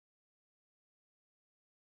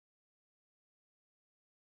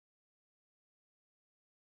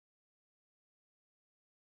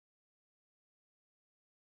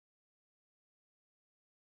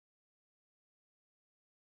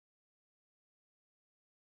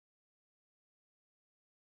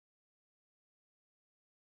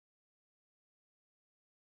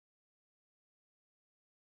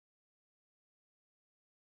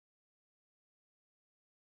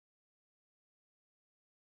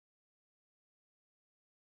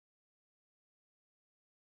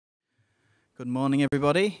Good morning,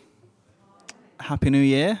 everybody. Happy New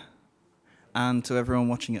Year. And to everyone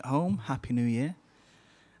watching at home, Happy New Year.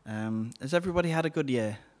 Has everybody had a good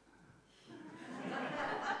year?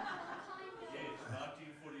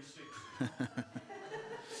 It's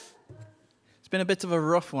been a bit of a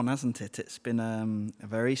rough one, hasn't it? It's been a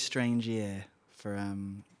very strange year for, I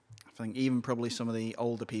think even probably some of the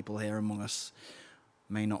older people here among us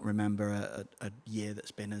may not remember a year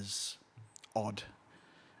that's been as odd.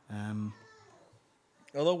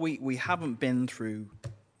 Although we haven't been through,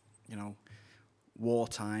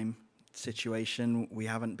 wartime situation, we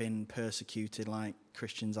haven't been persecuted like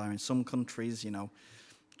Christians are in some countries,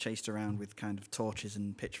 chased around with kind of torches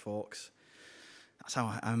and pitchforks. That's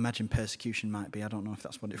how I imagine persecution might be. I don't know if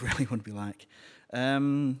that's what it really would be like.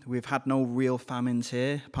 We've had no real famines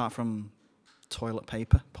here, apart from toilet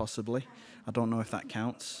paper, possibly. I don't know if that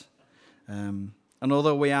counts. And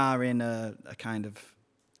although we are in a kind of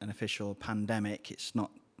an official pandemic, it's not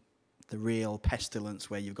the real pestilence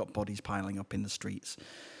where you've got bodies piling up in the streets.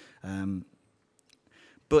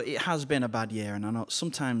 But it has been a bad year, and I know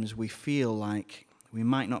sometimes we feel like we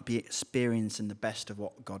might not be experiencing the best of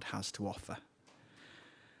what God has to offer.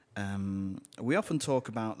 We often talk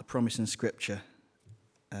about the promise in Scripture.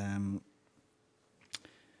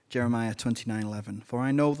 Jeremiah 29:11. For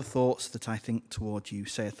I know the thoughts that I think toward you,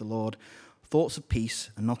 saith the Lord, thoughts of peace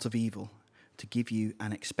and not of evil, to give you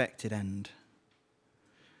an expected end.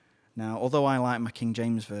 Now, although I like my King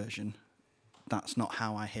James Version, that's not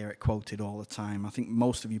how I hear it quoted all the time. I think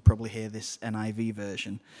most of you probably hear this NIV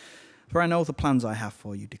version. For I know the plans I have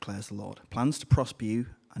for you, declares the Lord. Plans to prosper you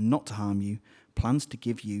and not to harm you. Plans to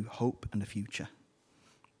give you hope and a future.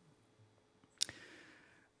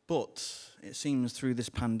 But it seems through this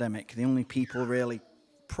pandemic, the only people really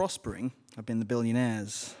prospering have been the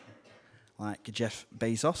billionaires, like Jeff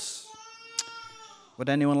Bezos. Would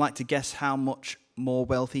anyone like to guess how much more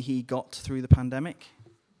wealthy he got through the pandemic?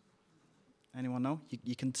 Anyone know?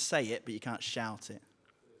 You can say it, but you can't shout it.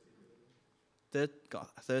 Got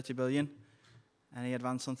 30 billion? Any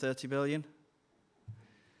advance on 30 billion?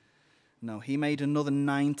 No, he made another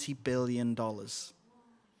 $90 billion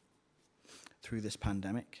through this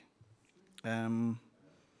pandemic. Bill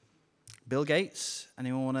Gates,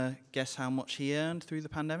 anyone want to guess how much he earned through the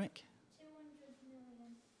pandemic?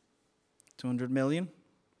 200 million?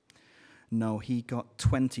 No, he got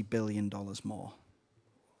 $20 billion more.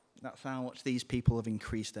 That's how much these people have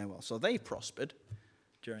increased their wealth. So they prospered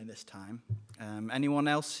during this time. Anyone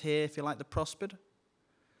else here feel like they prospered?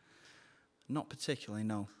 Not particularly,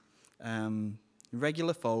 no.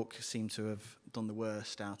 Regular folk seem to have done the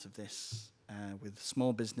worst out of this, with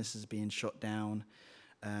small businesses being shut down,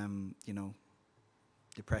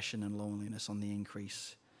 depression and loneliness on the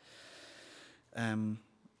increase.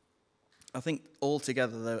 I think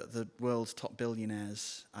altogether the world's top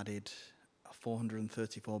billionaires added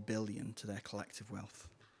 434 billion to their collective wealth.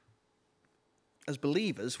 As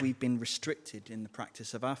believers, we've been restricted in the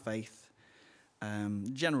practice of our faith,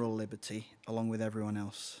 general liberty, along with everyone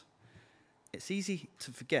else. It's easy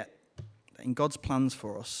to forget that in God's plans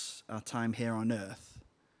for us, our time here on earth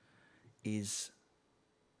is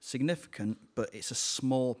significant, but it's a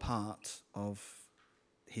small part of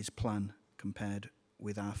his plan compared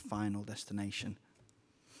with our final destination.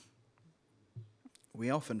 We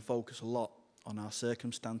often focus a lot on our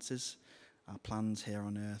circumstances, our plans here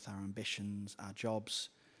on earth, our ambitions, our jobs,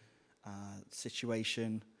 our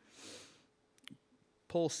situation.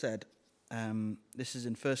 Paul said, this is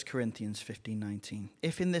in 1 Corinthians 15:19,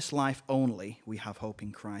 if in this life only we have hope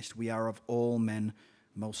in Christ, we are of all men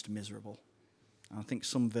most miserable. And I think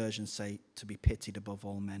some versions say to be pitied above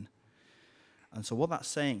all men. And so what that's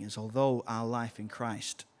saying is, although our life in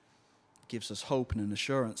Christ gives us hope and an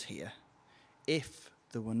assurance here, if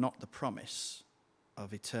there were not the promise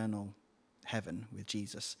of eternal heaven with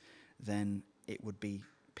Jesus, then it would be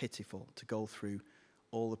pitiful to go through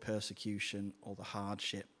all the persecution, all the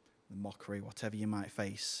hardship, the mockery, whatever you might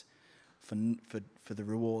face, for the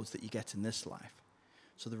rewards that you get in this life.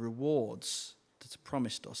 So the rewards that are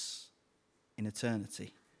promised us in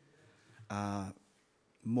eternity are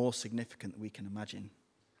more significant than we can imagine.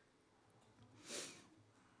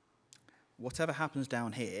 Whatever happens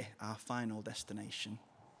down here, our final destination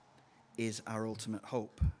is our ultimate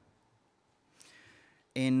hope.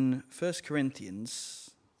 In 1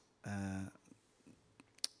 Corinthians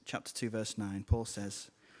chapter 2, verse 9, Paul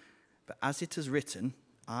says, but as it is written,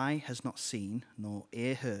 eye has not seen, nor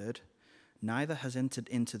ear heard, neither has entered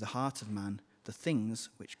into the heart of man the things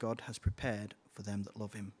which God has prepared for them that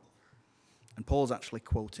love him. And Paul's actually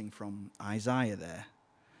quoting from Isaiah there,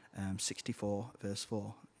 64, verse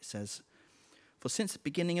 4. It says, for since the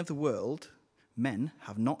beginning of the world, men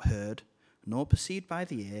have not heard, nor perceived by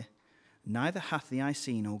the ear, neither hath the eye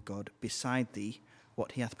seen, O God, beside thee,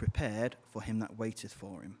 what he hath prepared for him that waiteth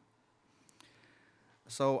for him.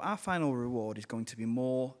 So our final reward is going to be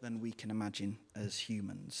more than we can imagine as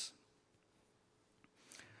humans.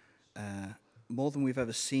 More than we've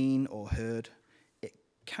ever seen or heard. It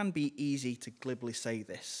can be easy to glibly say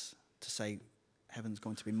this, to say heaven's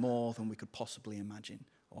going to be more than we could possibly imagine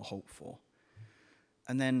or hope for.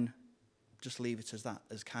 And then just leave it as that,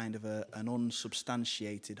 as kind of an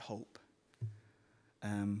unsubstantiated hope.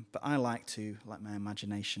 But I like to let my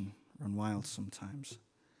imagination run wild sometimes.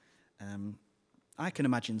 I can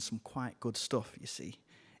imagine some quite good stuff, you see,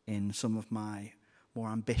 in some of my more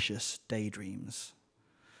ambitious daydreams.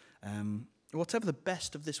 Whatever the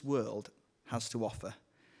best of this world has to offer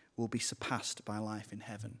will be surpassed by life in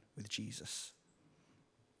heaven with Jesus.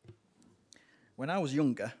 When I was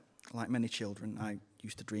younger, like many children, I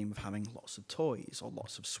used to dream of having lots of toys or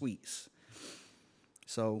lots of sweets.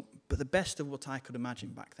 But the best of what I could imagine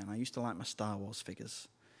back then, I used to like my Star Wars figures.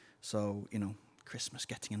 So, Christmas,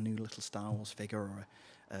 getting a new little Star Wars figure or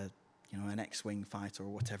an X-Wing fighter or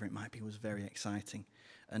whatever it might be was very exciting.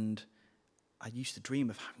 And I used to dream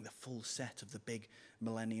of having the full set of the big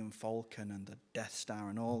Millennium Falcon and the Death Star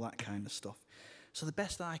and all that kind of stuff. So the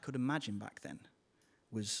best that I could imagine back then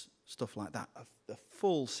was stuff like that. A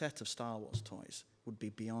full set of Star Wars toys would be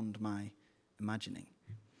beyond my imagining.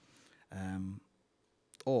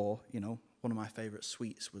 One of my favourite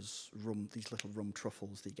sweets was rum, these little rum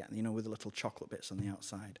truffles that you get, with the little chocolate bits on the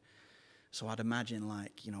outside. So I'd imagine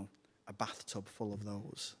a bathtub full of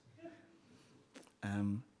those.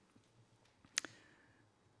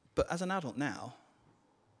 But as an adult now,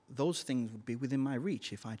 those things would be within my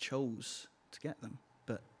reach if I chose to get them.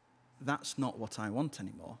 But that's not what I want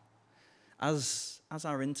anymore. As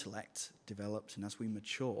our intellect develops and as we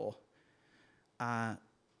mature, our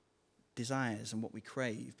desires and what we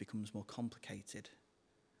crave becomes more complicated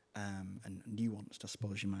and nuanced, I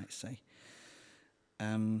suppose you might say.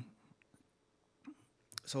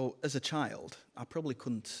 So as a child, I probably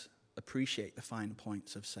couldn't appreciate the fine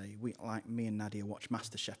points of, say, me and Nadia watch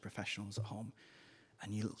MasterChef Professionals at home,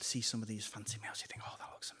 and you see some of these fancy meals, you think, oh, that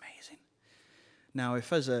looks amazing. Now,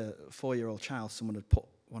 if as a 4-year-old child someone had put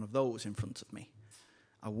one of those in front of me,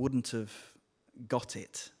 I wouldn't have got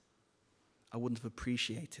it. I wouldn't have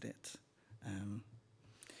appreciated it.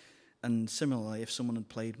 And similarly, if someone had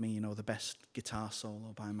played me, the best guitar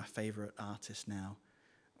solo by my favourite artist now,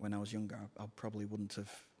 when I was younger, I probably wouldn't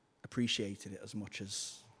have appreciated it as much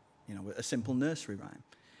as a simple nursery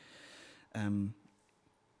rhyme.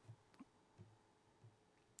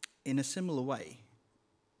 In a similar way,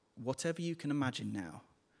 whatever you can imagine now,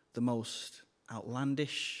 the most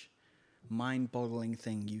outlandish, mind-boggling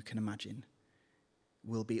thing you can imagine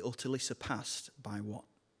will be utterly surpassed by what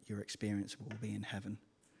your experience will be in heaven.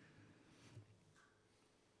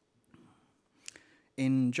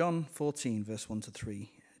 In John 14, verse 1-3,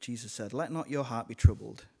 Jesus said, "Let not your heart be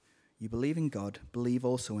troubled. You believe in God, believe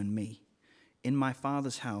also in me. In my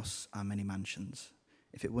Father's house are many mansions.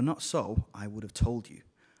 If it were not so, I would have told you.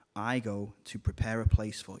 I go to prepare a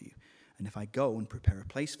place for you. And if I go and prepare a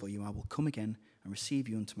place for you, I will come again and receive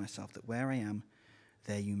you unto myself, that where I am,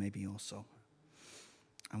 there you may be also."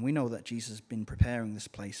 And we know that Jesus has been preparing this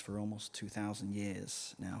place for almost 2,000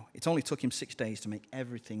 years now. It only took him 6 days to make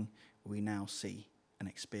everything we now see and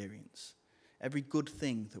experience. Every good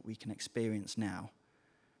thing that we can experience now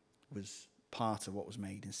was part of what was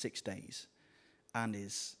made in 6 days and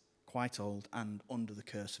is quite old and under the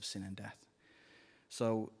curse of sin and death.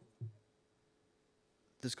 So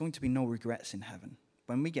there's going to be no regrets in heaven.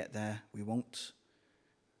 When we get there, we won't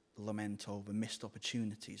lament over missed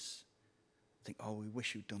opportunities. Think, oh, we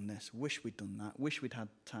wish we'd done this, wish we'd done that, wish we'd had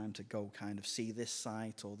time to go kind of see this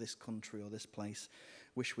site or this country or this place,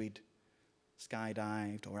 wish we'd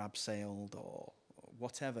skydived or abseiled or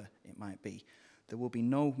whatever it might be. There will be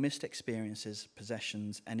no missed experiences,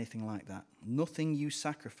 possessions, anything like that. Nothing you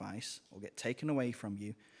sacrifice or get taken away from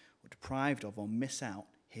you or deprived of or miss out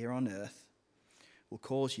here on earth will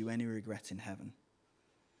cause you any regret in heaven,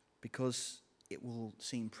 because it will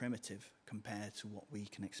seem primitive compared to what we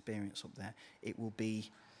can experience up there. It will be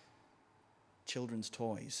children's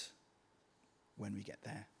toys when we get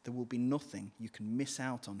there. There will be nothing you can miss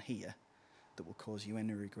out on here that will cause you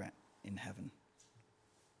any regret in heaven.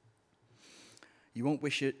 You won't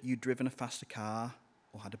wish you'd driven a faster car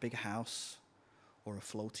or had a bigger house or a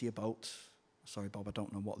floatier boat. Sorry, Bob, I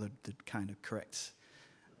don't know what the kind of correct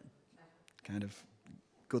kind of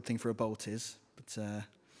good thing for a boat is, but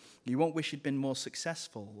you won't wish you'd been more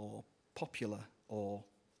successful or popular or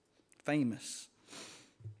famous.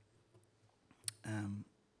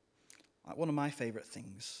 Like one of my favourite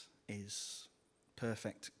things is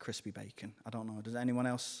perfect crispy bacon. I don't know, does anyone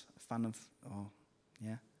else a fan of,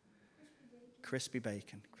 yeah? Crispy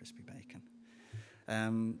bacon.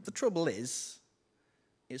 The trouble is,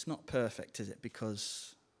 it's not perfect, is it?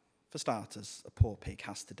 Because, for starters, a poor pig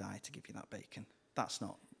has to die to give you that bacon. That's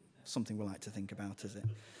not something we like to think about, is it?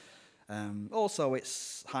 Also,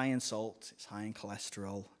 it's high in salt, it's high in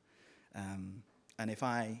cholesterol, and if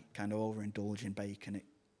I kind of overindulge in bacon, it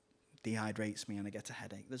dehydrates me and I get a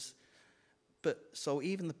headache. So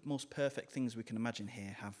even the most perfect things we can imagine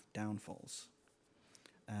here have downfalls.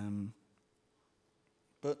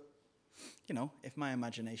 But, if my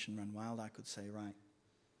imagination ran wild, I could say, right,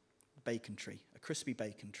 bacon tree, a crispy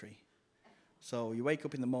bacon tree. So you wake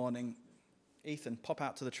up in the morning, Ethan, pop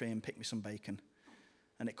out to the tree and pick me some bacon.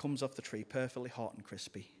 And it comes off the tree perfectly hot and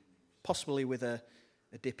crispy, possibly with a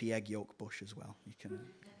dippy egg yolk bush as well. You can,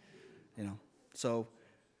 So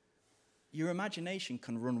your imagination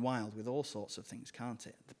can run wild with all sorts of things, can't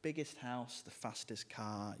it? The biggest house, the fastest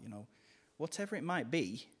car, whatever it might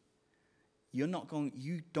be, you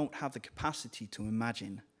don't have the capacity to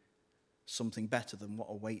imagine something better than what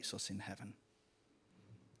awaits us in heaven.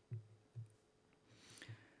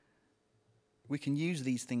 We can use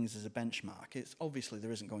these things as a benchmark. It's obviously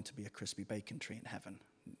there isn't going to be a crispy bacon tree in heaven.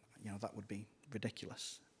 That would be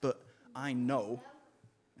ridiculous. But I know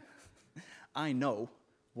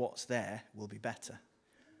what's there will be better.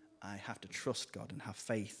 I have to trust God and have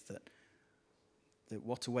faith that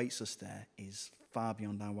what awaits us there is far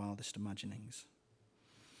beyond our wildest imaginings.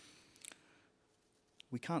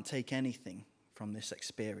 We can't take anything from this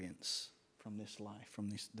experience, from this life, from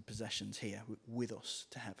the possessions here with us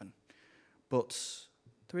to heaven. But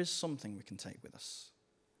there is something we can take with us.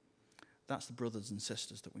 That's the brothers and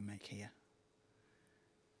sisters that we make here.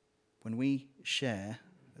 When we share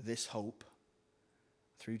this hope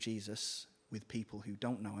through Jesus with people who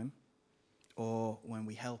don't know him, or when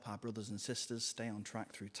we help our brothers and sisters stay on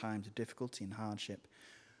track through times of difficulty and hardship,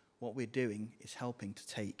 what we're doing is helping to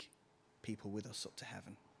take people with us up to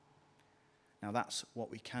heaven. Now that's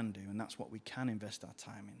what we can do, and that's what we can invest our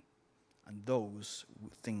time in. And those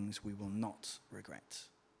things we will not regret.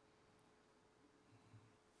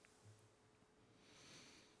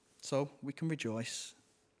 So we can rejoice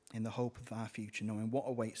in the hope of our future, knowing what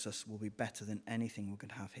awaits us will be better than anything we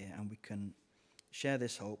could have here. And we can share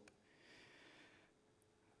this hope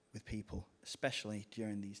with people, especially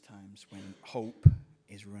during these times when hope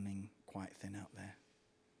is running quite thin out there.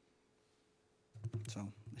 So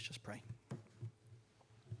let's just pray.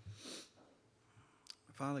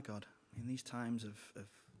 Father God, in these times of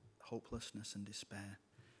hopelessness and despair,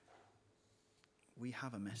 we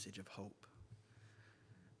have a message of hope.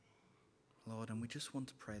 Lord, and we just want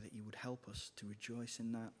to pray that you would help us to rejoice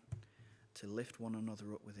in that, to lift one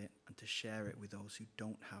another up with it, and to share it with those who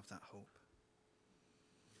don't have that hope.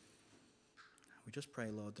 We just pray,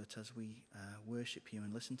 Lord, that as we worship you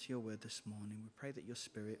and listen to your word this morning, we pray that your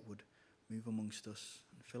Spirit would move amongst us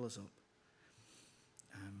and fill us up,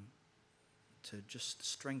 to just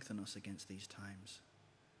strengthen us against these times.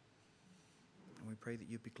 And we pray that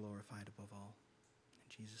you'd be glorified above all.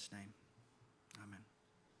 In Jesus' name, amen.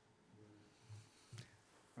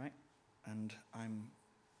 Right, and I'm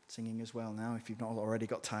singing as well now, if you've not already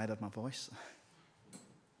got tired of my voice.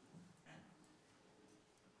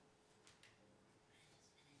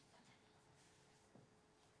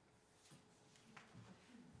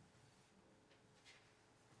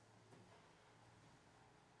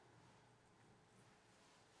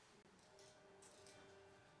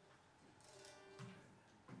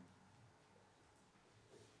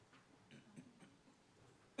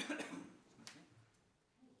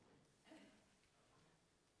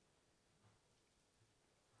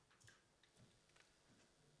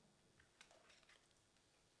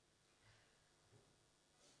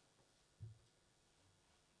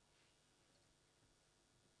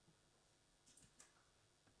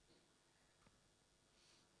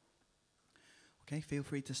 Okay, feel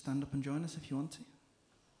free to stand up and join us if you want to.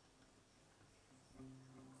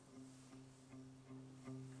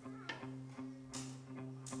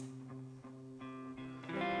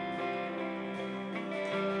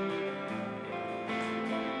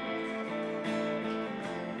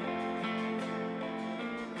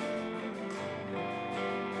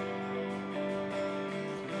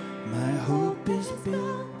 My hope is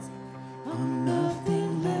built on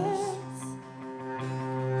nothing less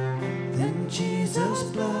than Jesus'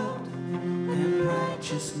 blood and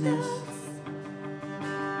righteousness.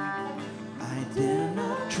 I dare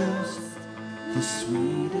not trust the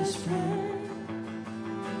sweetest friend,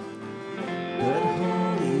 but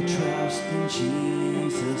holy trust trust in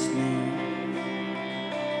Jesus' name.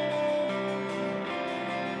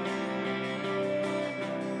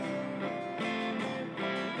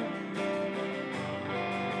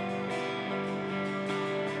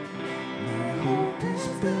 My hope is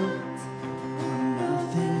built on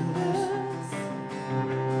nothing less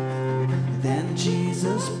than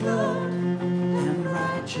Jesus' blood and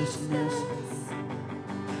righteousness.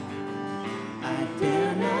 I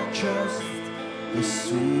dare not trust the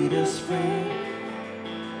sweetest friend,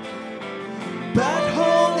 but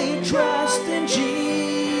wholly trust in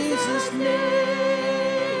Jesus' name.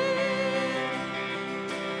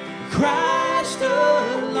 Christ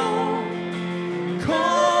alone,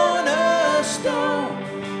 cornerstone,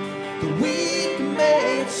 the weak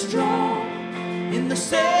made strong in the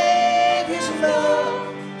Savior's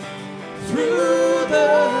love through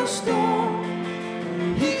the storm.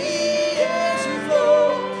 He is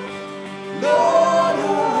Lord, Lord of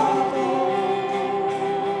all.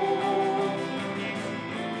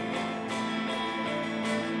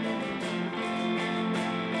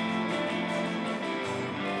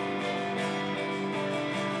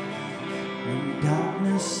 When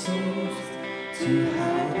darkness seems to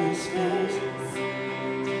hide His face,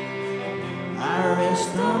 I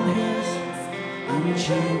rest on His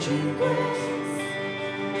unchanging grace.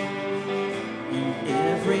 In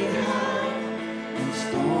every high and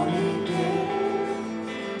stormy day,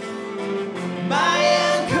 my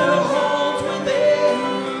anchor holds within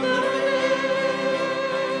the veil.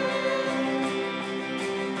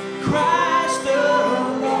 Christ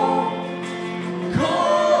alone,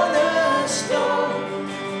 cornerstone,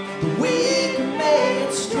 the weak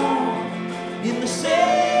made strong in the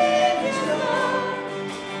Savior's love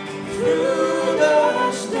through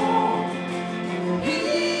the storm. He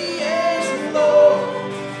is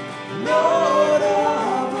Lord, Lord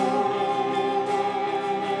of all.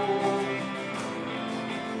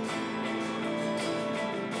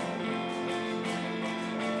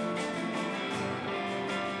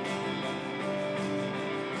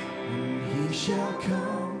 When He shall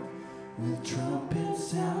come with trumpet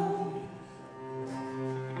sound,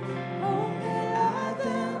 only I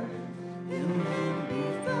then in Him be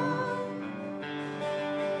found,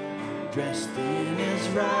 dressed in His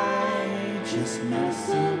righteousness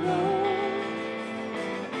alone,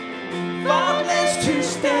 faultless to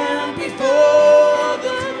stand before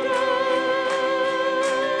the throne.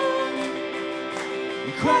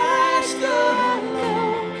 Christ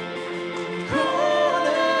alone,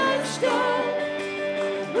 cornerstone,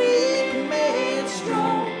 weak made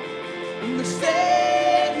strong in the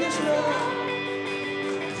Savior's love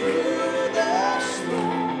through the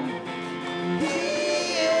storm. He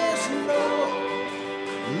is Lord,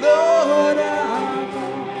 Lord of all.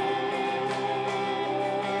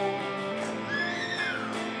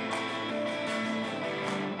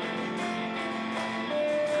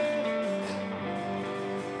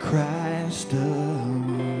 Christ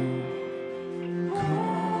alone,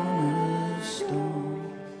 cornerstone,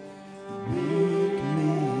 weak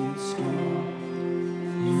made strong,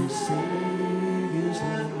 in Savior's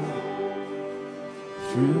love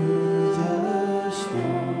through the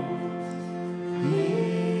storm. He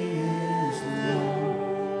is Lord,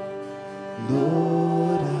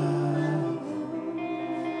 Lord of all.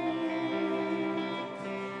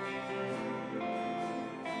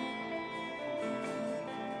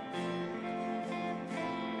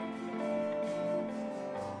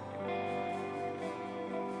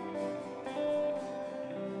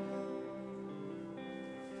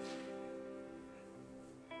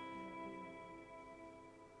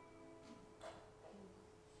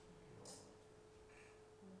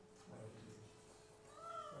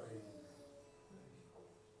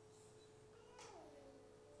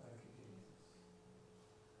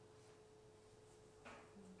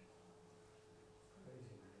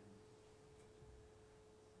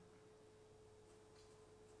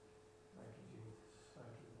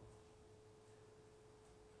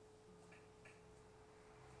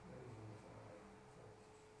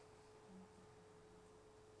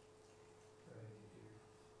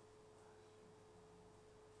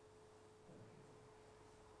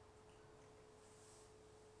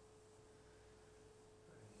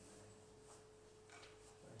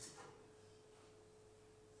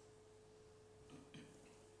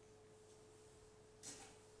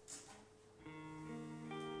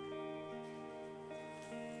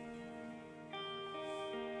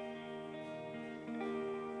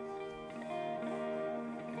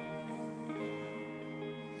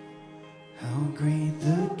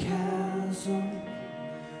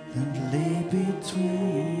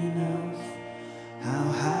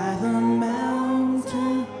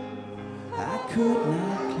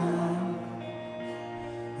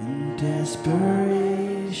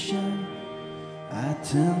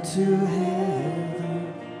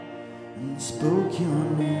 spoke your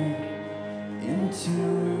name into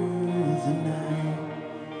the night.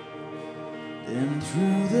 Then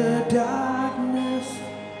through the darkness,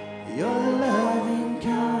 your loving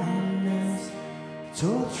kindness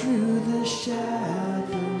tore through the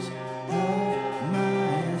shadows of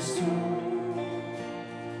my soul.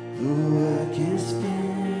 The work is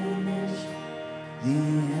finished, the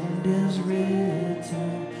end is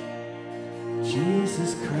written.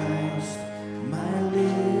 Jesus Christ, my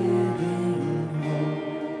living hope.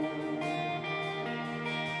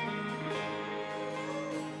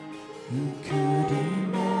 Who could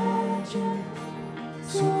imagine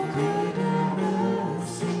so great a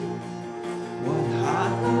mercy? What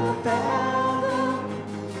heart could fathom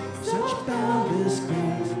such boundless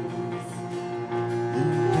grace? The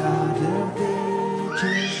God of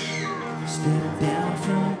ages stepped down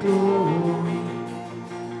from glory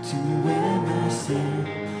to wear my sin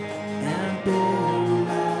and bear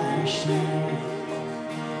my shame.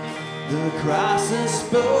 The cross has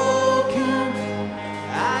spoken,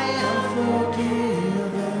 I am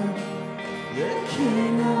forgiven. The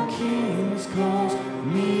King of Kings calls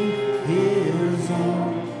me his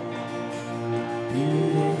own.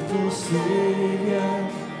 Beautiful Savior,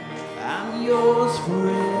 I'm yours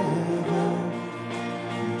forever.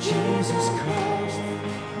 Jesus Christ,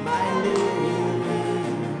 my living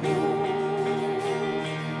hope.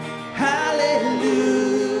 Hallelujah,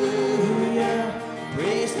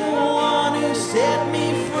 praise the one who set me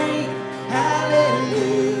free.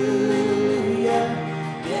 Hallelujah,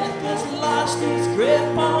 death has lost its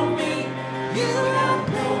grip on me. You have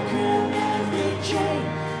broken every chain.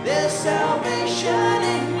 There's salvation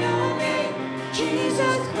in your name,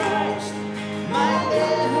 Jesus Christ, my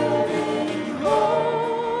living hope.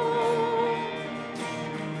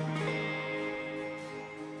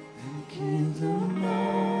 And came the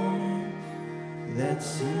morning that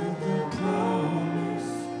sealed the promise.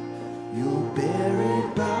 Your buried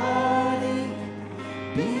body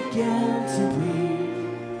began to breathe.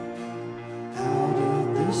 Out of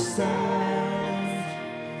the silence,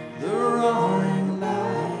 the roaring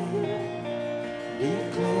lion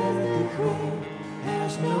declared the grave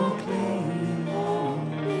has no claim on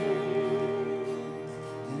me.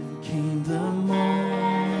 Then came the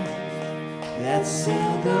moment that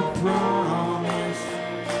sealed the promise.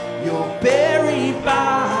 Your buried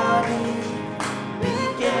body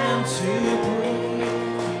began to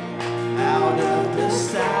breathe. Out of the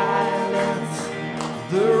silence,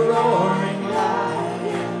 the roaring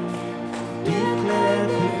lion declared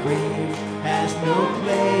the grave has no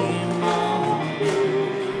claim on me.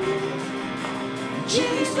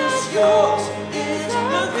 Jesus, yours is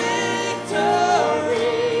the victory.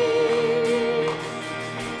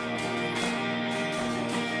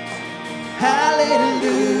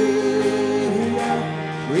 Hallelujah,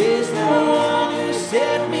 praise the one who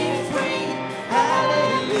set me free.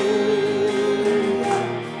 Hallelujah,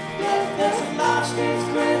 death has lost its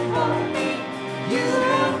grip on me. You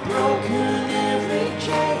have broken every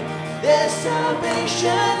chain. There's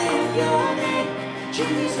salvation in your name,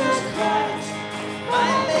 Jesus Christ,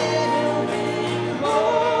 my living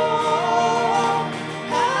hope.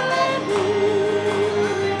 Hallelujah,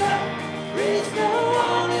 praise the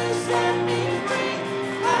one who set me free.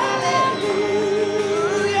 Hallelujah,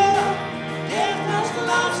 death has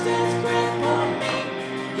lost its grip on me.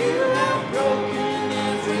 You have broken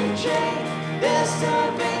every chain. There's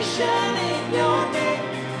salvation in your name,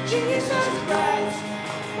 Jesus Christ,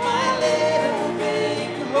 my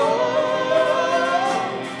living hope.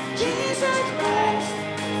 Jesus Christ,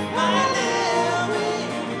 my living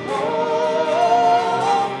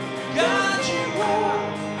hope. God, you are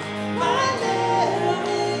my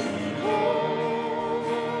living hope.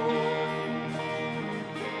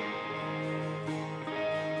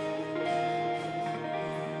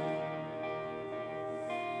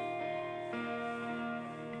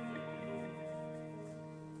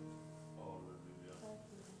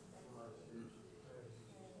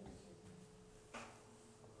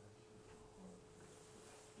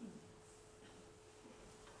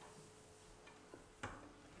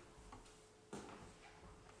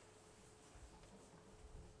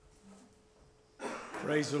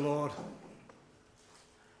 Praise the Lord.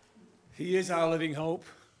 He is our living hope.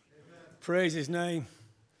 Amen. Praise his name.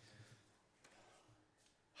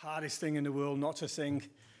 Hardest thing in the world not to sing.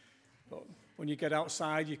 But when you get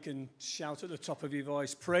outside, you can shout at the top of your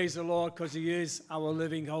voice. Praise the Lord, because he is our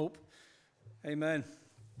living hope. Amen.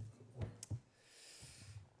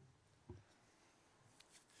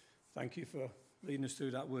 Thank you for leading us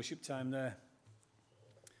through that worship time there.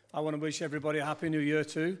 I want to wish everybody a Happy New Year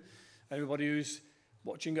too. Everybody who's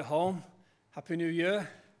watching at home, Happy New Year.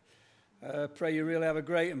 Pray you really have a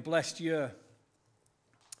great and blessed year.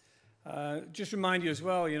 Just remind you as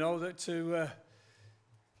well, that to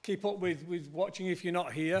keep up with watching if you're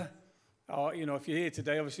not here. Or, if you're here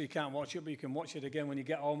today, obviously you can't watch it, but you can watch it again when you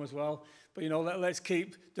get home as well. But, let's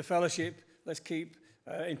keep the fellowship. Let's keep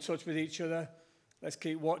in touch with each other. Let's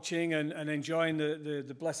keep watching and enjoying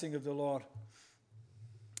the blessing of the Lord.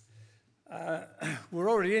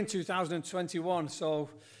 We're already in 2021, so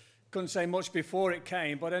couldn't say much before it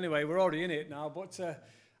came. But anyway, we're already in it now. But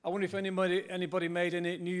I wonder if anybody made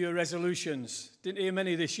any New Year resolutions. Didn't hear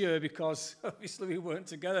many this year because obviously we weren't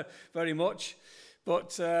together very much.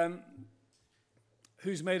 But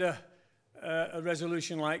who's made a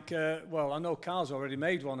resolution like, I know Carl's already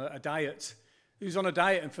made one, a diet. Who's on a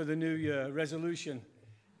diet and for the New Year resolution?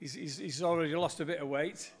 He's already lost a bit of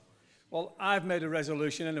weight. Well, I've made a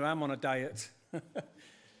resolution, anyway, I'm on a diet.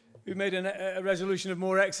 Who made a resolution of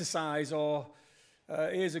more exercise? Or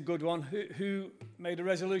here's a good one. Who made a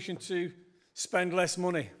resolution to spend less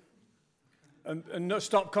money and not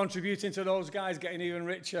stop contributing to those guys getting even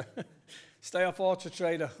richer? Stay off Auto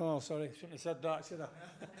Trader. Oh, sorry, shouldn't have said that, should I?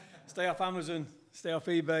 Stay off Amazon. Stay off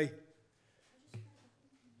eBay.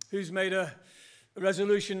 Who's made a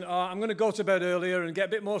resolution? Oh, I'm going to go to bed earlier and get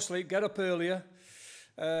a bit more sleep, get up earlier.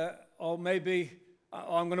 Or maybe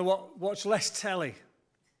I'm going to watch less telly.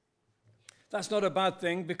 That's not a bad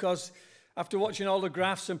thing because after watching all the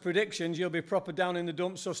graphs and predictions, you'll be proper down in the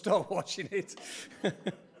dumps, so stop watching it.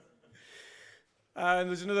 And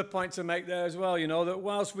there's another point to make there as well, that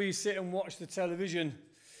whilst we sit and watch the television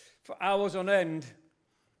for hours on end,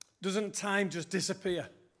 doesn't time just disappear?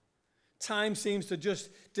 Time seems to just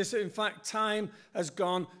disappear. In fact, time has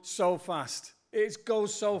gone so fast. It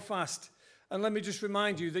goes so fast. And let me just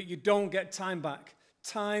remind you that you don't get time back.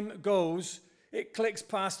 Time goes, it clicks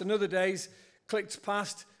past, another day's clicks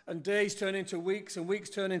past, and days turn into weeks, and weeks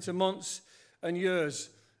turn into months and years,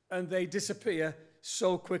 and they disappear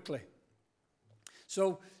so quickly.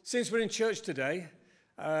 So since we're in church today,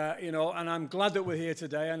 and I'm glad that we're here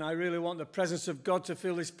today, and I really want the presence of God to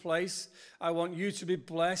fill this place. I want you to be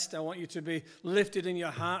blessed. I want you to be lifted in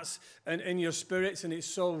your hearts and in your spirits, and it's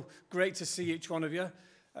so great to see each one of you.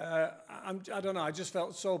 I don't know, I just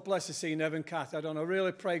felt so blessed to see Nev and Kath. I don't know,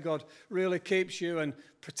 really pray God really keeps you and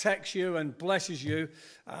protects you and blesses you.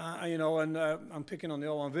 I'm picking on the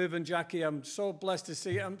old one, Viv and Jackie. I'm so blessed to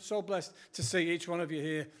see each one of you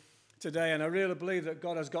here today, and I really believe that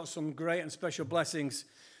God has got some great and special blessings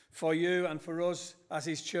for you and for us as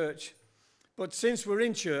his church. But since we're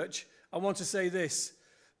in church, I want to say this,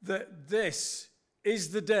 that this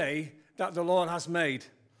is the day that the Lord has made.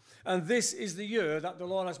 And this is the year that the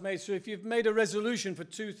Lord has made. So if you've made a resolution for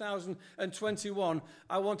 2021,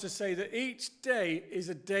 I want to say that each day is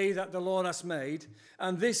a day that the Lord has made.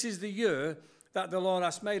 And this is the year that the Lord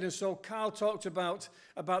has made. And so Carl talked about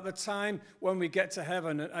the time when we get to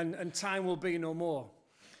heaven and time will be no more.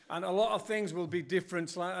 And a lot of things will be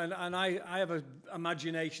different. And I have an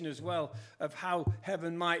imagination as well of how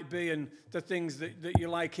heaven might be and the things that you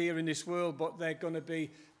like here in this world, but they're going to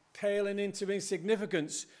be paling into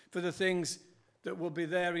insignificance for the things that will be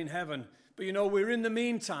there in heaven. But we're in the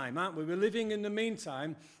meantime, aren't we? We're living in the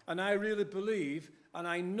meantime, and I really believe and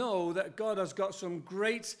I know that God has got some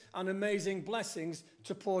great and amazing blessings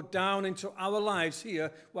to pour down into our lives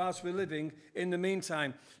here whilst we're living in the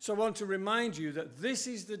meantime. So I want to remind you that this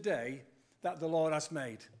is the day that the Lord has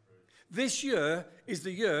made. This year is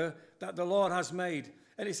the year that the Lord has made.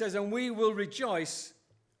 And it says, and we will rejoice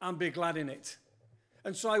and be glad in it.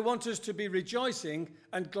 And so I want us to be rejoicing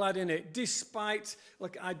and glad in it, despite,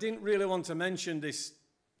 I didn't really want to mention this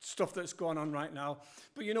stuff that's going on right now.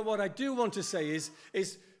 But what I do want to say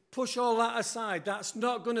is push all that aside. That's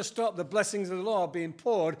not going to stop the blessings of the Lord being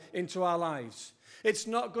poured into our lives. It's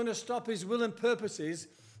not going to stop his will and purposes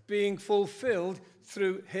being fulfilled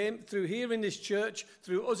through him, through here in this church,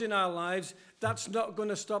 through us in our lives. That's not going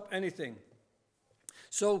to stop anything.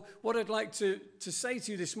 So what I'd like to say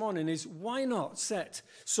to you this morning is, why not set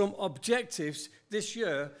some objectives this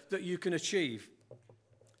year that you can achieve?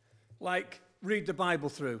 Like read the Bible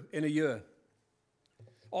through in a year.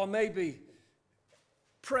 Or maybe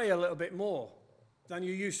pray a little bit more than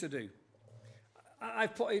you used to do.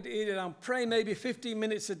 I've put it here down. Pray maybe 15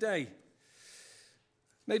 minutes a day.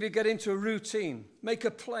 Maybe get into a routine. Make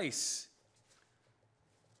a place.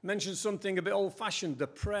 Mention something a bit old-fashioned, the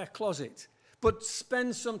prayer closet. But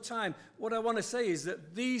spend some time. What I want to say is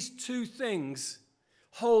that these two things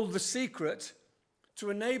hold the secret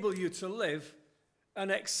to enable you to live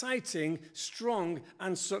an exciting, strong,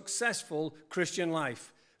 and successful Christian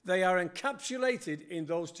life. They are encapsulated in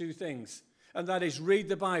those two things, and that is read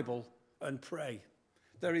the Bible and pray.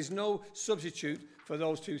 There is no substitute for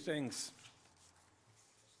those two things.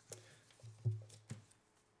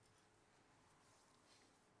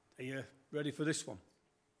 Are you ready for this one?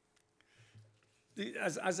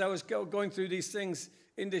 As I was going through these things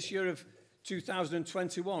in this year of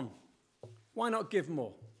 2021, why not give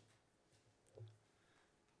more?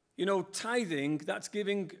 You know, tithing, that's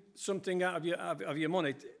giving something out of your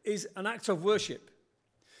money, is an act of worship.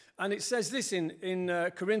 And it says this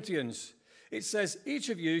in Corinthians. It says, each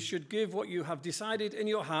of you should give what you have decided in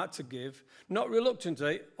your heart to give, not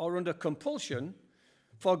reluctantly or under compulsion,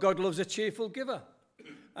 for God loves a cheerful giver.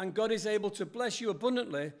 And God is able to bless you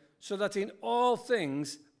abundantly, so that in all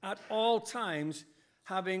things, at all times,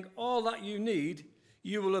 having all that you need,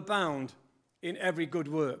 you will abound in every good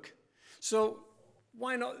work. So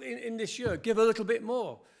why not in this year give a little bit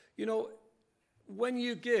more? You know, when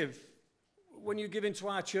you give into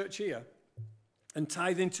our church here and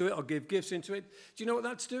tithe into it or give gifts into it, do you know what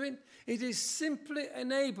that's doing? It is simply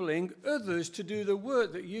enabling others to do the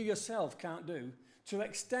work that you yourself can't do, to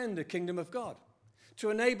extend the kingdom of God,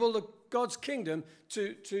 to enable God's kingdom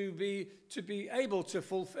to be able to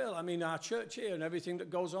fulfill. I mean, our church here and everything that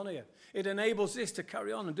goes on here. It enables this to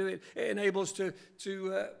carry on and do it. It enables to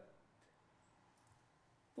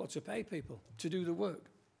pay people to do the work.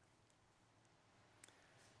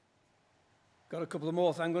 Got a couple of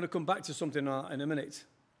more. I'm going to come back to something in a minute.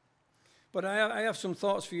 But I have some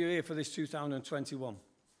thoughts for you here for this 2021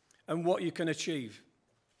 and what you can achieve.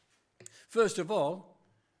 First of all,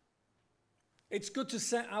 it's good to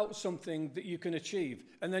set out something that you can achieve,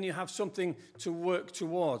 and then you have something to work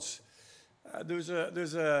towards. There's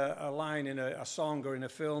a line in a song or in a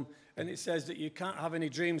film, and it says that you can't have any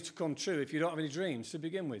dreams to come true if you don't have any dreams to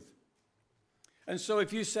begin with. And so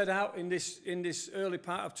if you set out in this early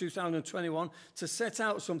part of 2021 to set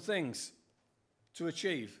out some things to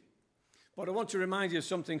achieve, but I want to remind you of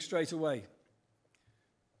something straight away. I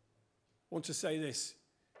want to say this.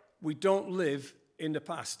 We don't live in the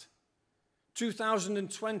past.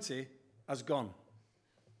 2020 has gone.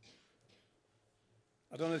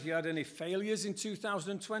 I don't know if you had any failures in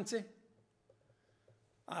 2020.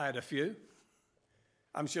 I had a few.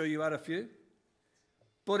 I'm sure you had a few.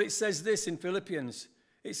 But it says this in Philippians.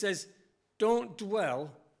 It says, don't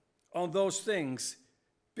dwell on those things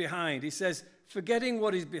behind. It says, forgetting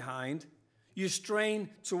what is behind, you strain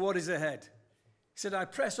to what is ahead. He said, I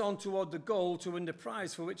press on toward the goal to win the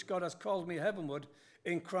prize for which God has called me heavenward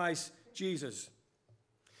in Christ Jesus.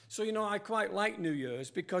 So, you know, I quite like New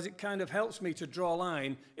Year's because it kind of helps me to draw a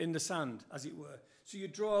line in the sand, as it were. So you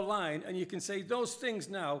draw a line and you can say, those things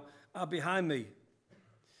now are behind me.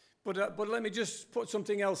 But let me just put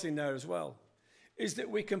something else in there as well, is that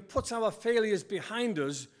we can put our failures behind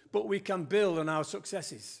us, but we can build on our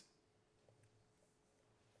successes.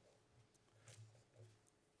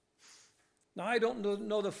 Now, I don't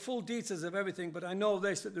know the full details of everything, but I know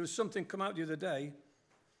this, that there was something come out the other day,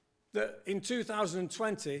 that in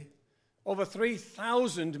 2020, over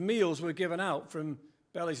 3,000 meals were given out from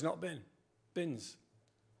Bellies Not Bins.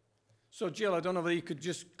 So, Jill, I don't know whether you could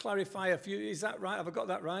just clarify a few. Is that right? Have I got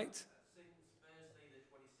that right? Since Thursday the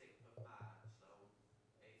 26th of March, so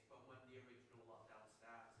it's from when the original lockdown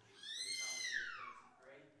started. It's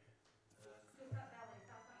 3,023. That's Bellies,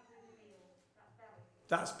 that's not including meals. That's Bellies.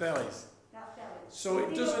 That's Bellies. That's Bellies. So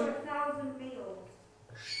it doesn't... Over 1,000 meals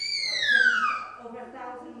at Christmas. Over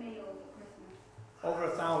 1,000 meals at Christmas.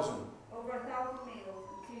 Over 1,000. Over 1,000 meals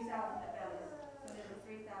and 2,000 at Bellies. So there's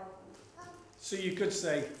 3,000. So you could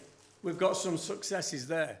say, we've got some successes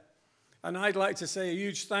there. And I'd like to say a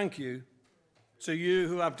huge thank you to you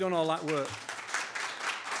who have done all that work.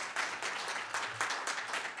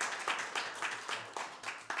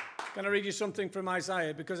 Can I read you something from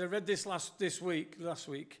Isaiah? Because I read this last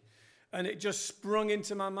week, and it just sprung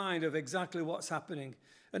into my mind of exactly what's happening.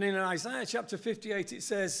 And in Isaiah chapter 58, it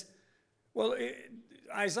says,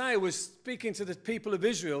 Isaiah was speaking to the people of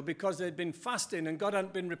Israel because they'd been fasting and God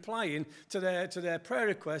hadn't been replying to their prayer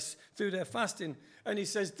requests through their fasting. And he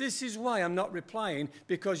says, this is why I'm not replying,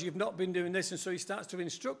 because you've not been doing this. And so he starts to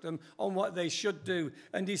instruct them on what they should do.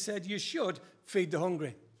 And he said, you should feed the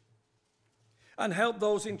hungry and help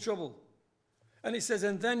those in trouble. And it says,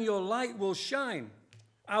 and then your light will shine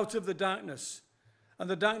out of the darkness, and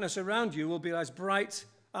the darkness around you will be as bright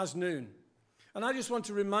as noon. And I just want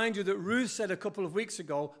to remind you that Ruth said a couple of weeks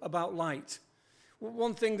ago about light.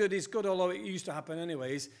 One thing that is good, although it used to happen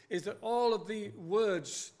anyways, is that all of the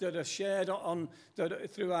words that are shared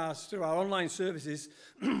through our online services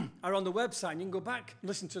are on the website. And you can go back,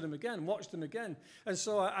 listen to them again, watch them again. And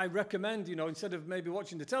so I recommend, instead of maybe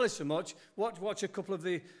watching the telly so much, watch a couple of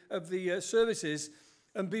the services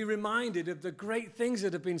and be reminded of the great things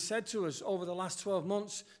that have been said to us over the last 12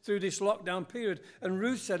 months through this lockdown period. And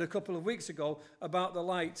Ruth said a couple of weeks ago about the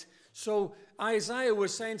light. So Isaiah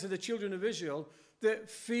was saying to the children of Israel that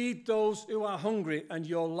feed those who are hungry and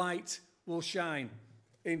your light will shine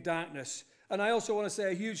in darkness. And I also want to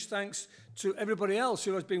say a huge thanks to everybody else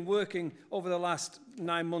who has been working over the last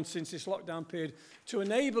 9 months since this lockdown period to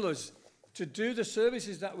enable us to do the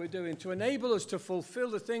services that we're doing, to enable us to fulfill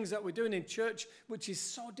the things that we're doing in church, which is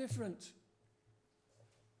so different.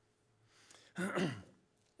 Let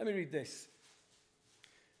me read this.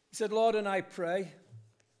 He said, Lord, and I pray,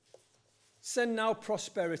 send now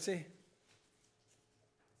prosperity.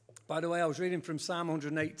 By the way, I was reading from Psalm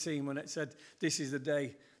 118 when it said, this is the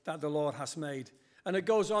day that the Lord has made. And it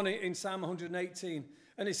goes on in Psalm 118.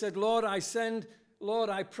 And it said, Lord, I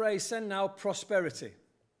pray, send now prosperity.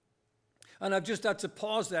 And I've just had to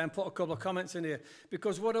pause there and put a couple of comments in here,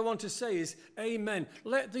 because what I want to say is, amen.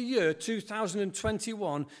 Let the year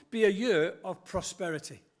 2021 be a year of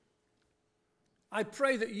prosperity. I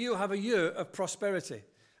pray that you have a year of prosperity.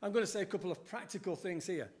 I'm going to say a couple of practical things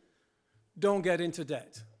here. Don't get into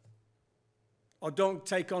debt. Or don't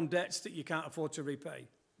take on debts that you can't afford to repay.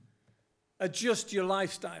 Adjust your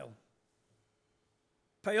lifestyle.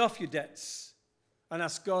 Pay off your debts and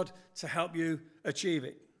ask God to help you achieve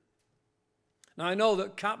it. Now, I know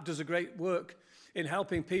that CAP does a great work in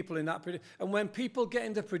helping people in that predicament. And when people get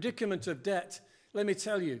in the predicament of debt, let me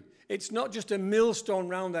tell you, it's not just a millstone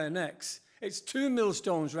round their necks. It's 2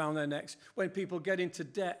 millstones round their necks when people get into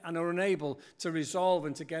debt and are unable to resolve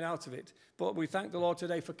and to get out of it. But we thank the Lord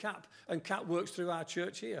today for CAP, and CAP works through our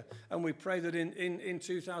church here. And we pray that in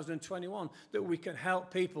 2021 that we can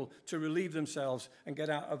help people to relieve themselves and get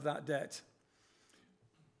out of that debt.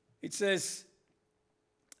 It said,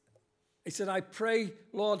 I pray,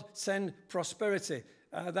 Lord, send prosperity.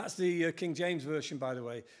 That's the King James Version, by the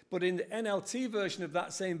way. But in the NLT version of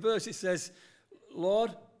that same verse, it says,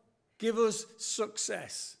 Lord, give us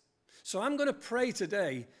success. So I'm going to pray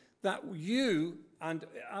today that you and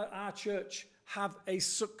our church have a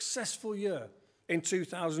successful year in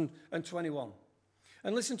 2021.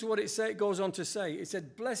 And listen to what it goes on to say. It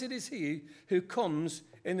said, blessed is he who comes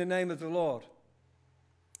in the name of the Lord.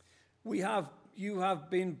 You have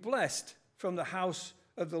been blessed from the house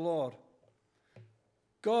of the Lord.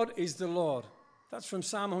 God is the Lord. That's from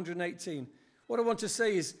Psalm 118. What I want to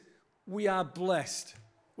say is we are blessed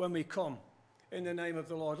when we come in the name of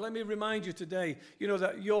the Lord. Let me remind you today,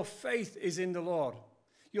 that your faith is in the Lord.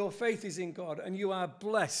 Your faith is in God, and you are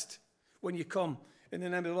blessed when you come in the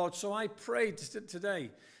name of the Lord. So I pray today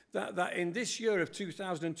that in this year of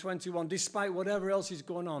 2021, despite whatever else is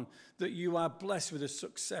going on, that you are blessed with a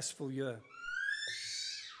successful year.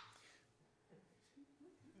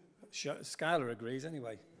 Skylar agrees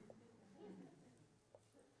anyway.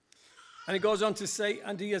 And it goes on to say,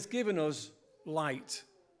 and he has given us light.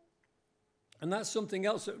 And that's something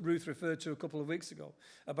else that Ruth referred to a couple of weeks ago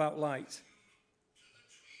about light.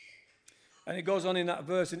 And it goes on in that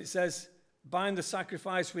verse and it says, bind the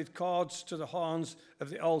sacrifice with cords to the horns of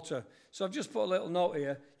the altar. So I've just put a little note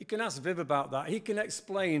here. You can ask Viv about that. He can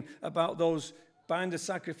explain about those bind the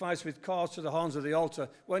sacrifice with cords to the horns of the altar.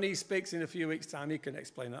 When he speaks in a few weeks' time, he can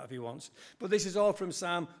explain that if he wants. But this is all from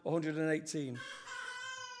Psalm 118.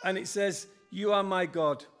 And it says, you are my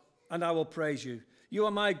God, and I will praise you. You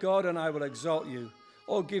are my God, and I will exalt you.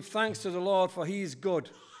 Oh, give thanks to the Lord, for he is good,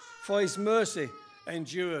 for his mercy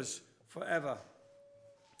endures forever.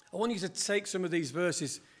 I want you to take some of these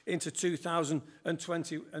verses into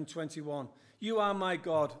 2020 and 21. You are my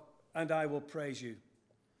God, and I will praise you.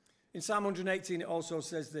 In Psalm 118, it also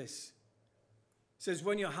says this. It says,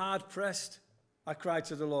 when you're hard pressed, I cried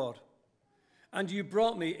to the Lord, and you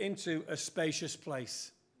brought me into a spacious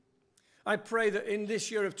place. I pray that in this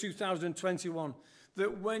year of 2021,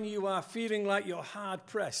 that when you are feeling like you're hard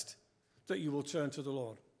pressed, that you will turn to the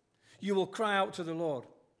Lord. You will cry out to the Lord.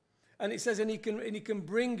 And it says, and he can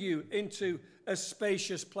bring you into a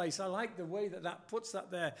spacious place. I like the way that puts that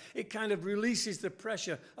there. It kind of releases the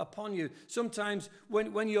pressure upon you. Sometimes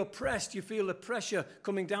when you're pressed, you feel the pressure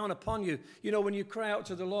coming down upon you. When you cry out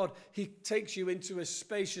to the Lord, he takes you into a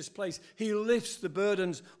spacious place. He lifts the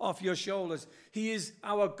burdens off your shoulders. He is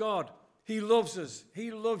our God. He loves us. He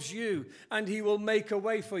loves you. And he will make a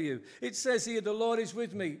way for you. It says here, the Lord is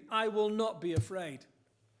with me. I will not be afraid.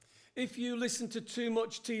 If you listen to too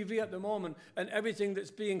much TV at the moment and everything that's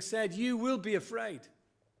being said, you will be afraid.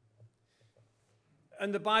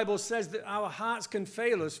 And the Bible says that our hearts can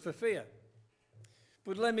fail us for fear.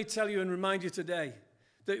 But let me tell you and remind you today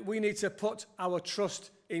that we need to put our trust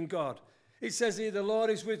in God. It says here, the Lord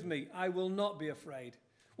is with me. I will not be afraid.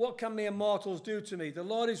 What can mere mortals do to me? The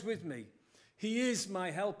Lord is with me. He is my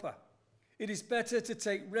helper. It is better to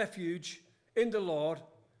take refuge in the Lord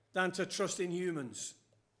than to trust in humans.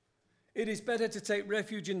 It is better to take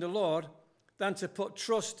refuge in the Lord than to put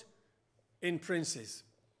trust in princes.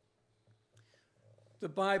 The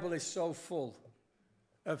Bible is so full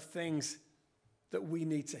of things that we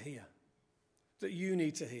need to hear, that you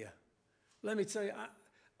need to hear. Let me tell you,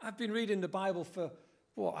 I've been reading the Bible for,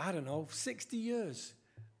 60 years.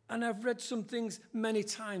 And I've read some things many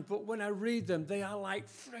times, but when I read them, they are like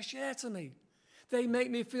fresh air to me. They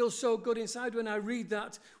make me feel so good inside when I read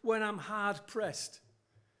that, when I'm hard pressed.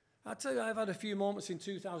 I tell you, I've had a few moments in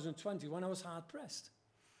 2020 when I was hard pressed.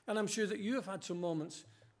 And I'm sure that you have had some moments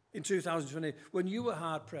in 2020 when you were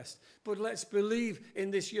hard pressed. But let's believe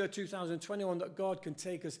in this year 2021 that God can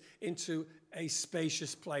take us into a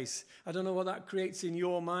spacious place. I don't know what that creates in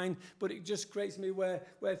your mind, but it just creates me where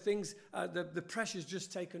things, the pressure's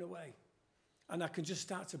just taken away. And I can just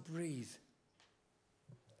start to breathe.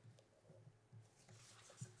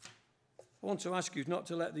 I want to ask you not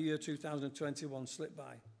to let the year 2021 slip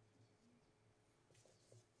by.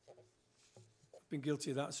 I've been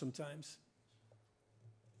guilty of that sometimes.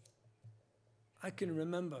 I can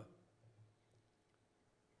remember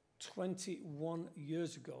 21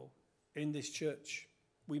 years ago in this church,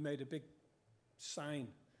 we made a big sign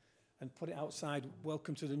and put it outside,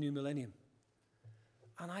 "Welcome to the new millennium."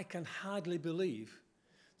 And I can hardly believe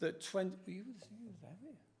that you were there, weren't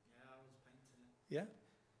you? Yeah, I was painting it. Yeah?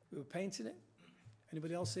 We were painting it.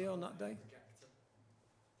 Anybody else here on that day?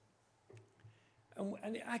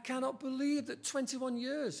 And I cannot believe that 21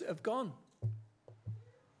 years have gone.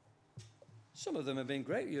 Some of them have been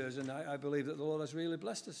great years, and I believe that the Lord has really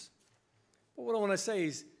blessed us. But what I want to say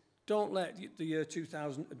is, don't let the year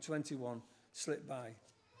 2021 slip by.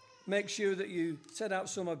 Make sure that you set out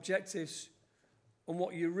some objectives on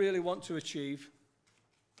what you really want to achieve.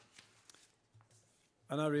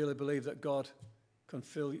 And I really believe that God can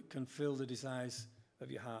fill the desires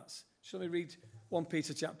of your hearts. So let me read 1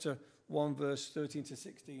 Peter chapter 1, verse 13 to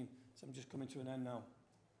 16. So I'm just coming to an end now.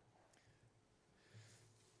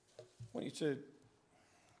 I want you to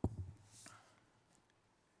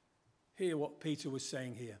hear what Peter was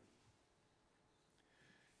saying here.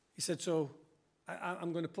 He said,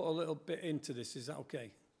 I'm going to put a little bit into this. Is that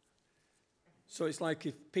okay? So it's like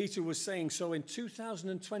if Peter was saying, so in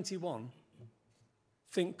 2021,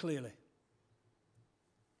 think clearly.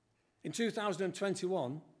 In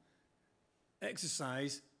 2021,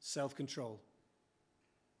 exercise self-control.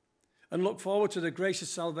 And look forward to the gracious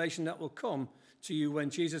salvation that will come to you when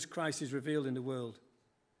Jesus Christ is revealed in the world.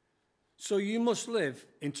 So you must live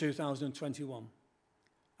in 2021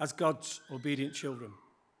 as God's obedient children.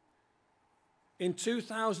 In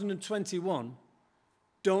 2021,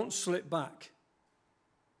 don't slip back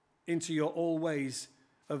into your old ways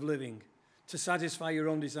of living to satisfy your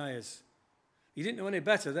own desires. You didn't know any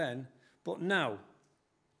better then, but now,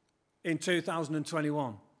 in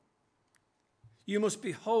 2021, you must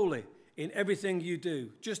be holy in everything you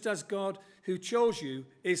do, just as God who chose you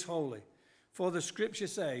is holy. For the scripture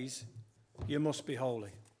says, you must be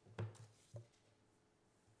holy.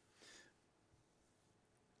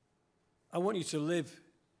 I want you to live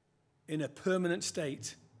in a permanent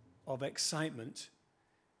state of excitement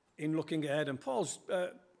in looking ahead. And Paul,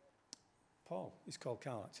 he's called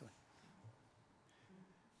Carl actually.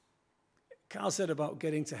 Carl said about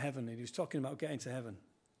getting to heaven, and he was talking about getting to heaven.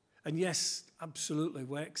 And yes, absolutely,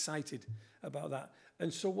 we're excited about that.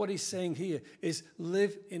 And so what he's saying here is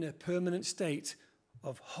live in a permanent state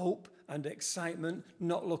of hope and excitement,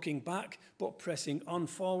 not looking back, but pressing on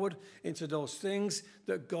forward into those things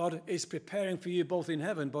that God is preparing for you both in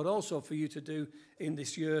heaven, but also for you to do in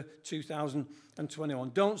this year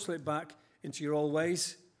 2021. Don't slip back into your old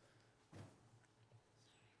ways,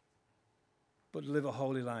 but live a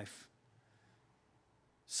holy life.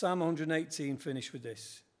 Psalm 118, finish with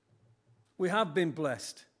this. We have been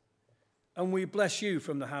blessed, and we bless you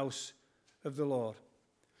from the house of the Lord.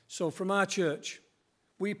 So from our church,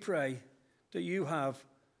 we pray that you have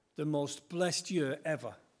the most blessed year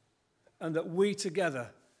ever, and that we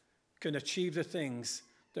together can achieve the things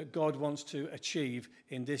that God wants to achieve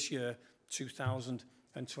in this year,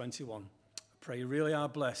 2021. I pray you really are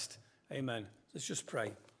blessed. Amen. Let's just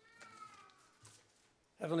pray.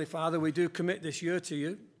 Heavenly Father, we do commit this year to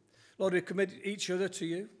you. Lord, we commit each other to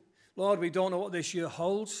you. Lord, we don't know what this year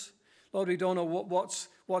holds. Lord, we don't know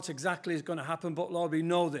what's exactly is going to happen, but Lord, we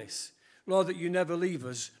know this. Lord, that you never leave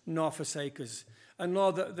us nor forsake us. And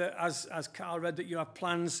Lord, that as Carl read, that you have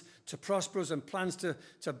plans to prosper us and plans to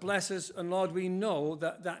bless us. And Lord, we know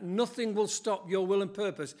that nothing will stop your will and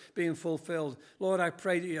purpose being fulfilled. Lord, I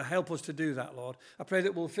pray that you help us to do that, Lord. I pray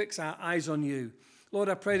that we'll fix our eyes on you. Lord,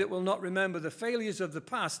 I pray that we'll not remember the failures of the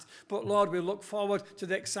past, but Lord, we'll look forward to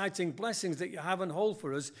the exciting blessings that you have and hold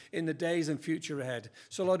for us in the days and future ahead.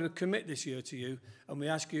 So Lord, we commit this year to you, and we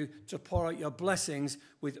ask you to pour out your blessings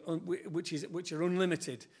which are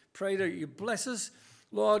unlimited. Pray that you bless us,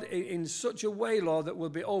 Lord, in such a way, Lord, that we'll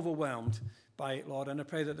be overwhelmed by it, Lord. And I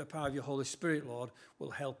pray that the power of your Holy Spirit, Lord,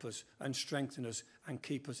 will help us and strengthen us and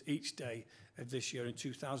keep us each day of this year. In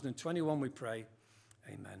 2021, we pray.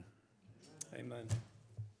 Amen. Amen.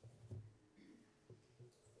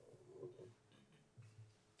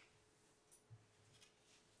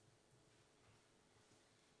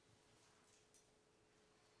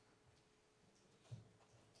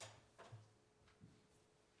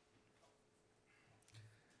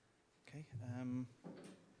 Okay.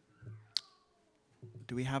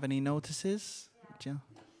 Do we have any notices? Jill?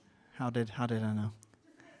 How did I know?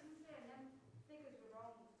 Figures were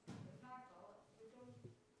wrong. It's my fault. We've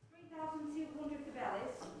done 3,200 for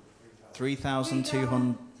bellies.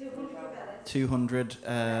 3,200 200 for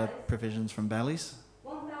bellies. provisions from bellies.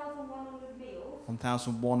 1,100 meals.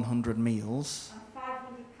 1,100 meals. And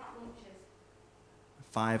 500 packed lunches.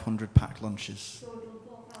 500 packed lunches. So we've done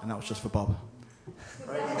 4,000. And that was just for Bob. So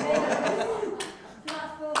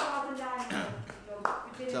that's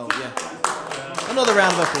 4,900. So, yeah. Another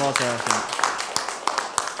round of applause there, I think.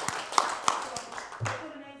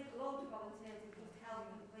 Loads of volunteers who just help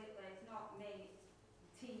me completely. It's not me, it's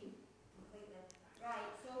team completely. Right,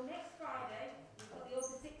 so next Friday, we've got the over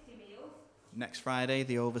 60 meals. Next Friday,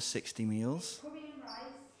 the over 60 meals. Curry and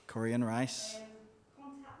rice. Curry and rice.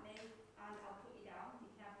 Contact me and I'll put you down. You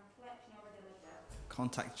can have a collection or a delivery.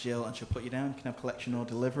 Contact Jill and she'll put you down. You can have collection or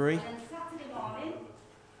delivery. And then Saturday morning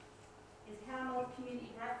is Carmel's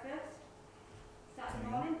community breakfast. Saturday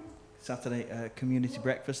morning. Saturday community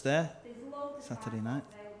breakfast there. There's loads of Saturday snacks night.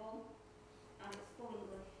 available. And it's full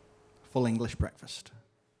English. Full English breakfast.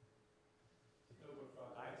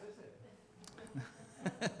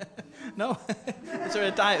 No? Is there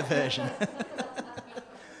a diet version? Yeah,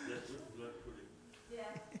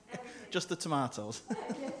 everything. Just the tomatoes.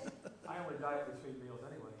 I only diet between meals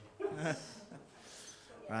anyway.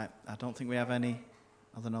 Right, I don't think we have any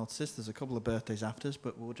other notices. There's a couple of birthdays afters,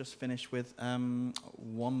 but we'll just finish with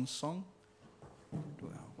one song.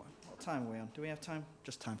 What time are we on? Do we have time?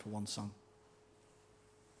 Just time for one song.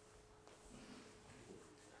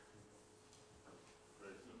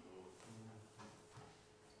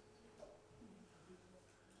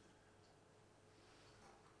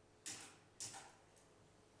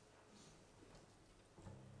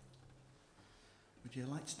 Would you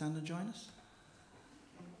like to stand and join us?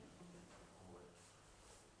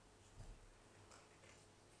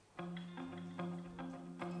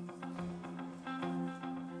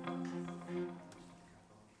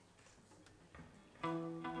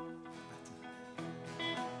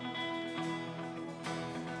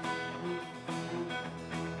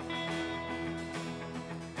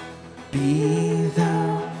 Be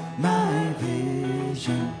thou my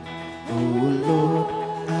vision, O Lord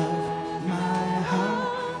of my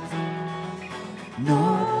heart,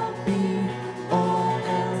 not be all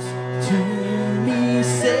else to me,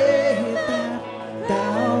 save that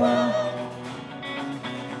thou art,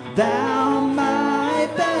 thou my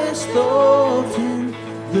best thought in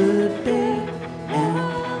the day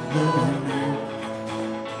and the night,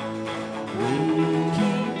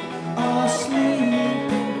 waking or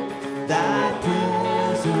sleeping, thy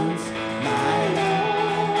presence, my Lord.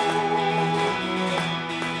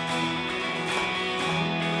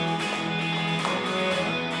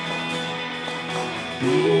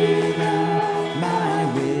 Be thou my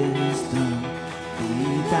wisdom, be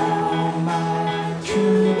thou my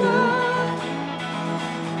true love.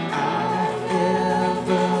 I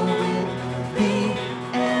ever with thee,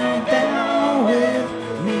 and thou with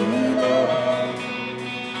me, Lord.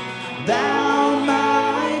 Thou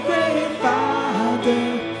my great Father,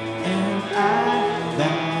 and I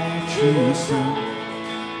thy true Son.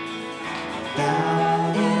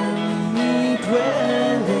 Thou in me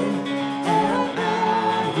dwelling, and I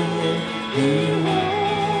with thee.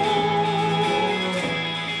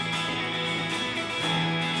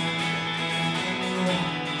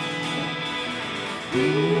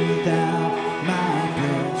 Be thou my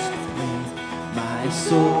breastplate, my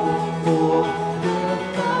soul for the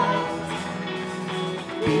fight.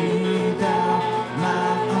 Be thou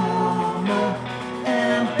my armor,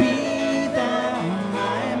 and be thou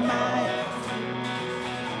my might.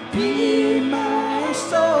 Be my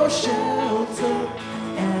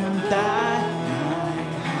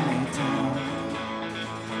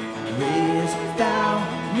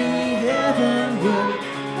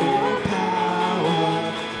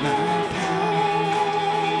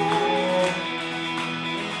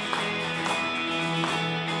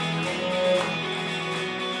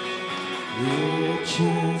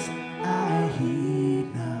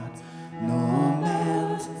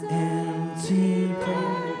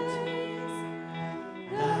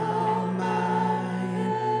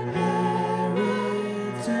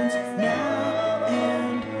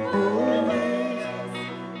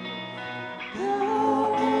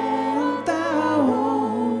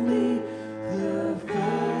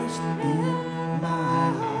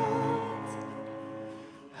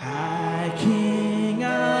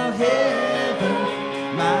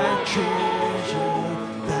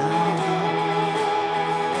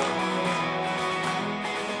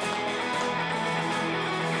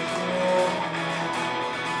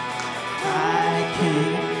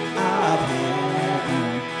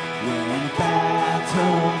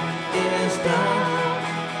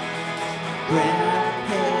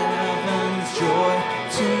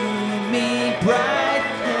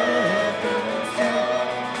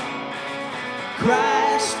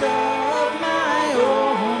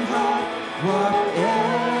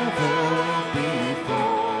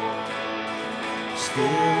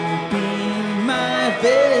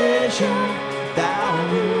vision, thou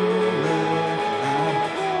ruler of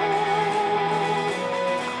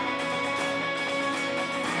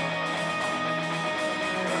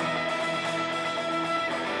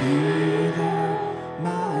be thou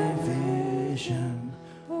my vision,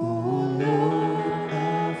 O Lord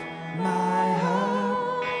of my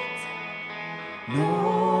heart.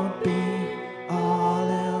 Lord, be all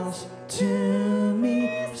else to me,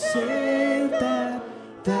 save that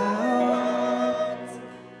thou art.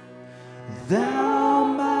 Thou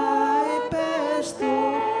my best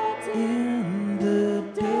thought in the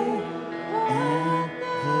day and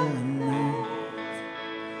the night.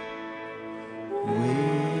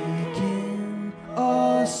 Waking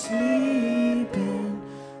or sleeping,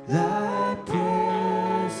 thy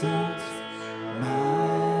presence,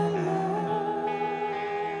 my light.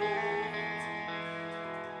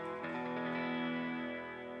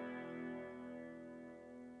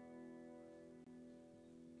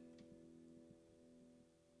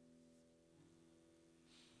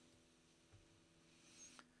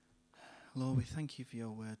 Lord, we thank you for your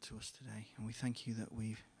word to us today, and we thank you that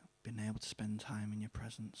we've been able to spend time in your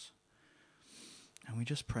presence. And we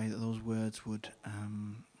just pray that those words would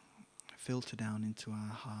filter down into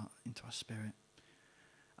our heart, into our spirit,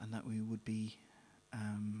 and that we would be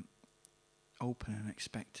open and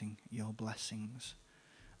expecting your blessings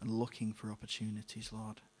and looking for opportunities,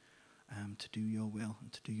 Lord, to do your will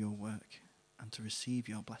and to do your work and to receive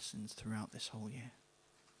your blessings throughout this whole year.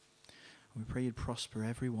 We pray you'd prosper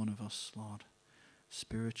every one of us, Lord,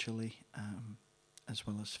 spiritually, as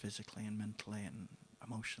well as physically and mentally and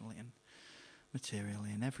emotionally and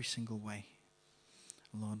materially in every single way,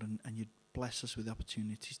 Lord, and you'd bless us with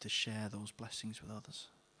opportunities to share those blessings with others.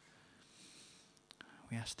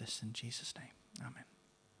 We ask this in Jesus' name. Amen.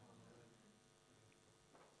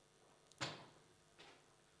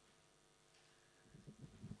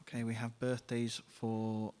 Okay, we have birthdays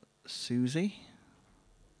for Susie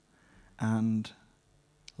and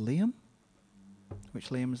Liam. Which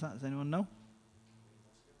Liam is that? Does anyone know?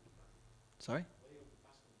 Sorry?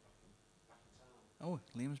 Oh,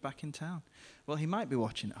 Liam's back in town. Well, he might be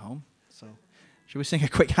watching at home. So, should we sing a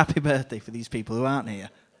quick happy birthday for these people who aren't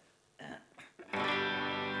here?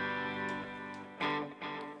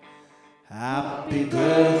 Happy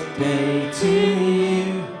birthday to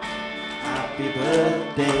you. Happy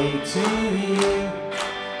birthday to you.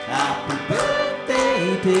 Happy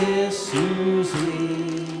birthday, dear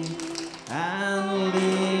Susie and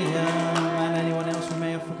Liam, and anyone else we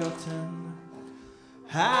may have forgotten.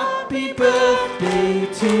 Happy birthday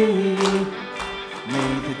to you.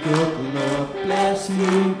 May the good Lord bless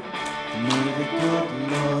you. May the good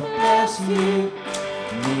Lord bless you.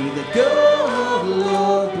 May the good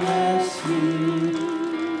Lord bless you.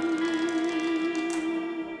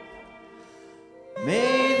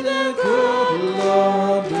 May the good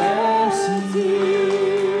Lord bless you.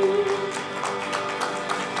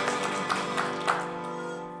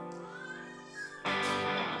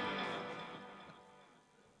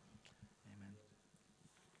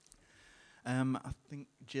 I think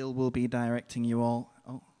Jill will be directing you all.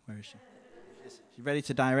 Oh, where is she? She's ready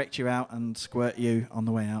to direct you out and squirt you on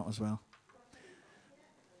the way out as well.